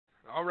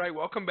All right,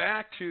 welcome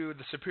back to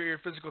the Superior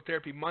Physical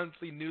Therapy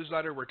Monthly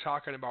Newsletter. We're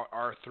talking about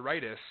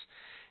arthritis,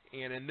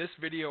 and in this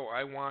video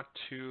I want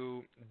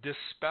to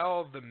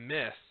dispel the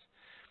myth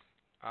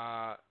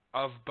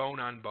of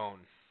bone on bone,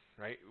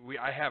 right?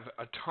 I have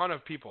a ton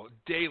of people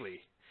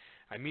daily.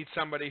 I meet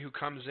somebody who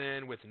comes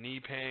in with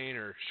knee pain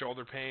or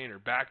shoulder pain or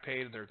back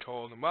pain, and they're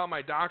told, well,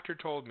 my doctor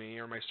told me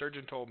or my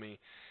surgeon told me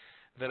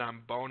that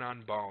I'm bone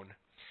on bone,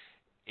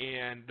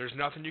 and there's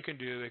nothing you can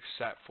do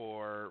except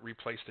for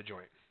replace the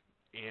joint.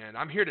 And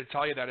I'm here to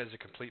tell you that is a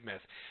complete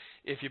myth.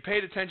 If you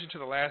paid attention to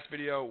the last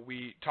video,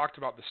 we talked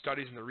about the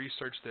studies and the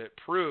research that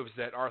proves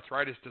that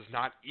arthritis does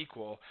not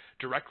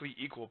directly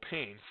equal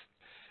pain.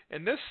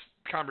 In this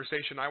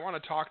conversation, I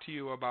want to talk to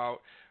you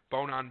about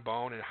bone on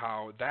bone and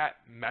how that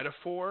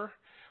metaphor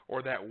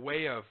or that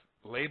way of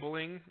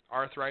labeling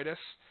arthritis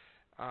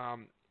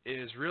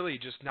is really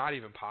just not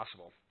even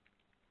possible.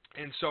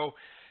 And so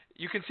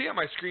you can see on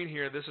my screen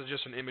here, this is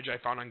just an image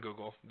I found on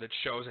Google that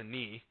shows a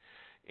knee.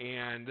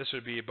 And this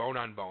would be bone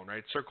on bone,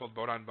 right? Circled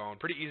bone on bone.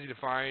 Pretty easy to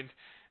find.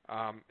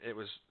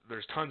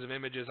 There's tons of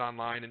images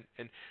online,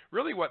 and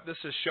really what this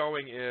is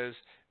showing is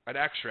an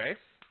X-ray,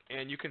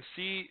 and you can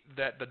see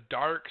that the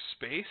dark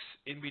space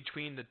in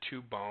between the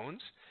two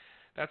bones,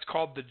 that's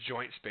called the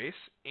joint space.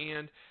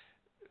 And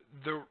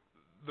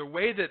the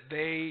way that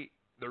the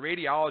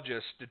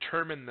radiologists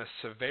determine the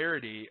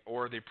severity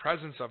or the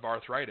presence of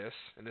arthritis,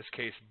 in this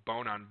case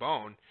bone on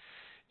bone,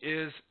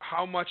 is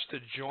how much the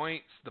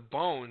joint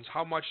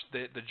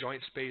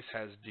space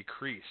has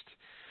decreased.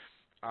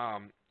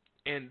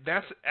 And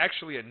that's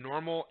actually a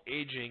normal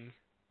aging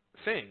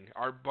thing.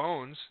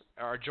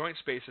 Our joint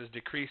spaces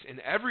decrease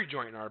in every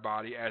joint in our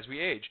body as we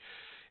age.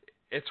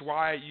 It's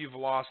why you've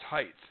lost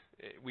height.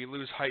 We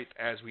lose height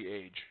as we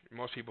age.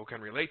 Most people can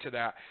relate to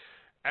that.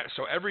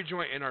 So every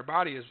joint in our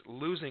body is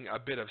losing a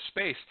bit of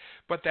space,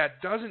 but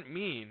that doesn't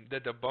mean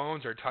that the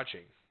bones are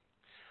touching,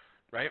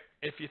 right?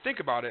 If you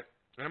think about it,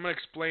 and I'm going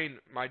to explain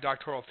my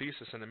doctoral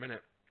thesis in a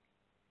minute.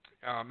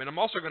 And I'm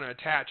also going to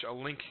attach a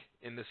link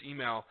in this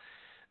email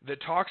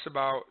that talks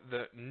about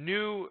the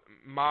new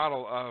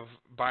model of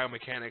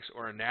biomechanics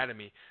or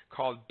anatomy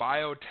called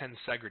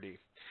biotensegrity.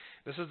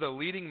 This is the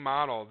leading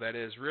model that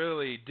is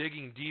really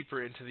digging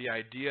deeper into the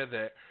idea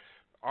that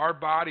our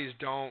bodies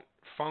don't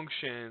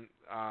function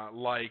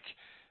like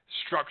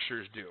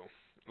structures do,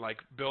 like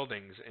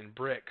buildings and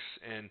bricks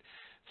and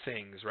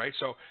things, right?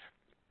 So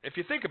if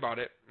you think about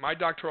it, my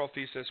doctoral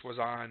thesis was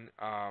on,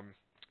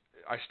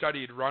 I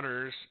studied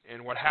runners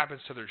and what happens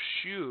to their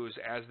shoes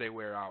as they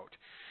wear out.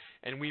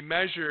 And we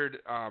measured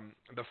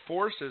the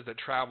forces that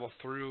travel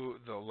through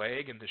the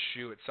leg and the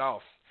shoe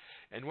itself.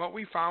 And what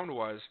we found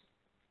was,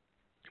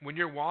 when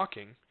you're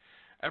walking,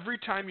 every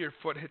time your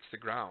foot hits the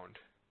ground,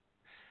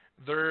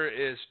 there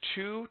is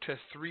 2 to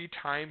 3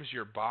 times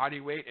your body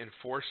weight and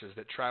forces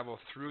that travel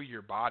through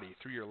your body,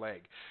 through your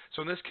leg.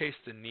 So in this case,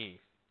 the knee.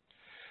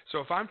 So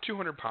if I'm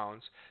 200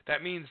 pounds,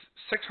 that means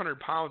 600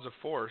 pounds of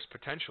force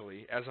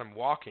potentially as I'm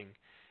walking,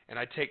 and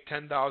I take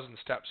 10,000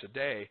 steps a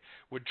day,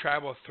 would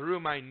travel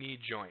through my knee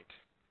joint.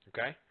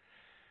 Okay?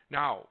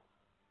 Now,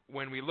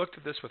 when we looked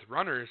at this with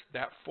runners,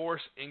 that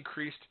force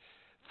increased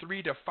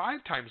 3 to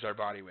 5 times our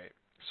body weight.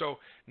 So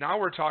now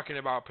we're talking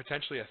about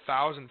potentially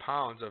 1,000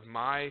 pounds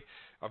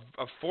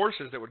of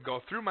forces that would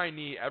go through my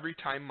knee every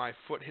time my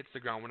foot hits the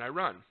ground when I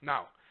run.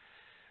 Now,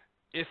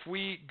 if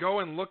we go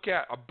and look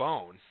at a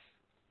bone,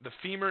 the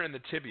femur and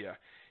the tibia,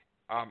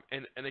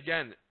 and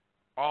again,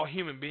 all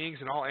human beings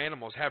and all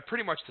animals have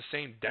pretty much the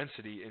same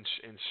density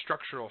and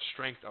structural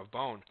strength of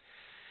bone.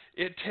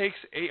 It takes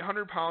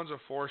 800 pounds of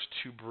force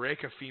to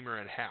break a femur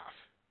in half.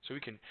 So we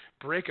can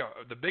break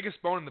the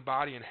biggest bone in the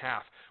body in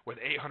half with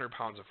 800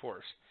 pounds of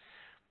force.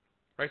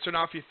 Right? So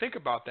now if you think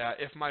about that,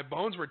 if my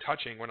bones were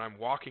touching when I'm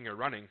walking or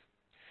running,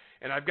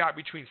 and I've got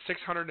between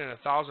 600 and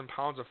 1,000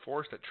 pounds of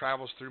force that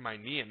travels through my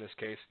knee in this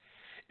case,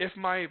 if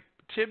my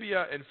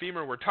tibia and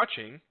femur were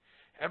touching,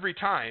 every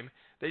time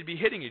they'd be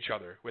hitting each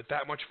other with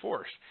that much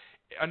force.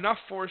 Enough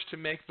force to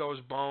make those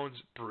bones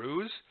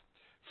bruise,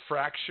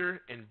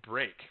 fracture, and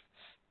break.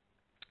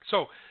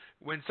 So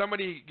when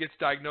somebody gets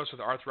diagnosed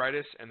with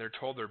arthritis and they're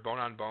told they're bone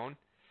on bone,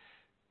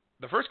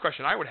 the first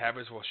question I would have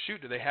is, well,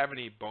 shoot, do they have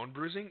any bone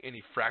bruising,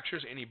 any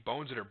fractures, any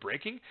bones that are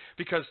breaking?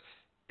 Because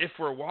if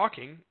we're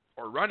walking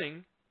or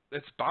running,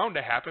 it's bound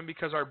to happen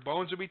because our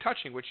bones will be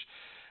touching, which,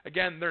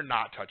 again, they're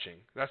not touching.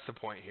 That's the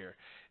point here,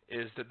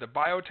 is that the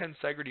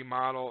biotensegrity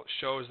model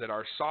shows that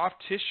our soft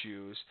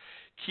tissues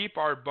keep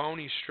our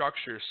bony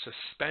structures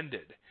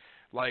suspended,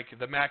 like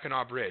the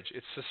Mackinac Bridge.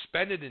 It's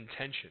suspended in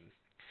tension.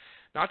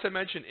 Not to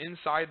mention,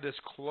 inside this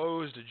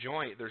closed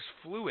joint, there's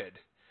fluid.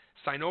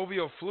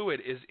 Synovial fluid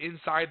is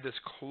inside this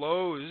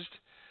closed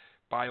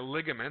by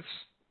ligaments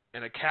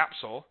and a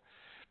capsule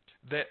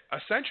that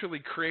essentially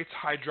creates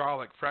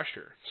hydraulic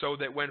pressure, so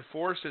that when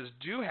forces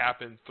do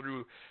happen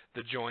through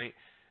the joint,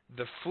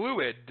 the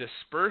fluid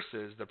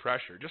disperses the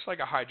pressure, just like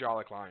a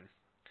hydraulic line.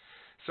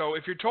 So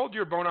if you're told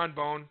you're bone on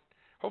bone,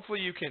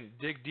 hopefully you can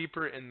dig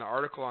deeper in the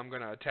article I'm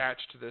going to attach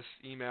to this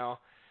email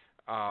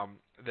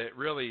that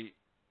really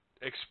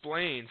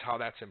explains how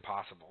that's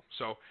impossible.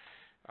 So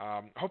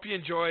hope you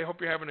enjoy.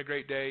 Hope you're having a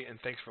great day, and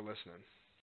thanks for listening.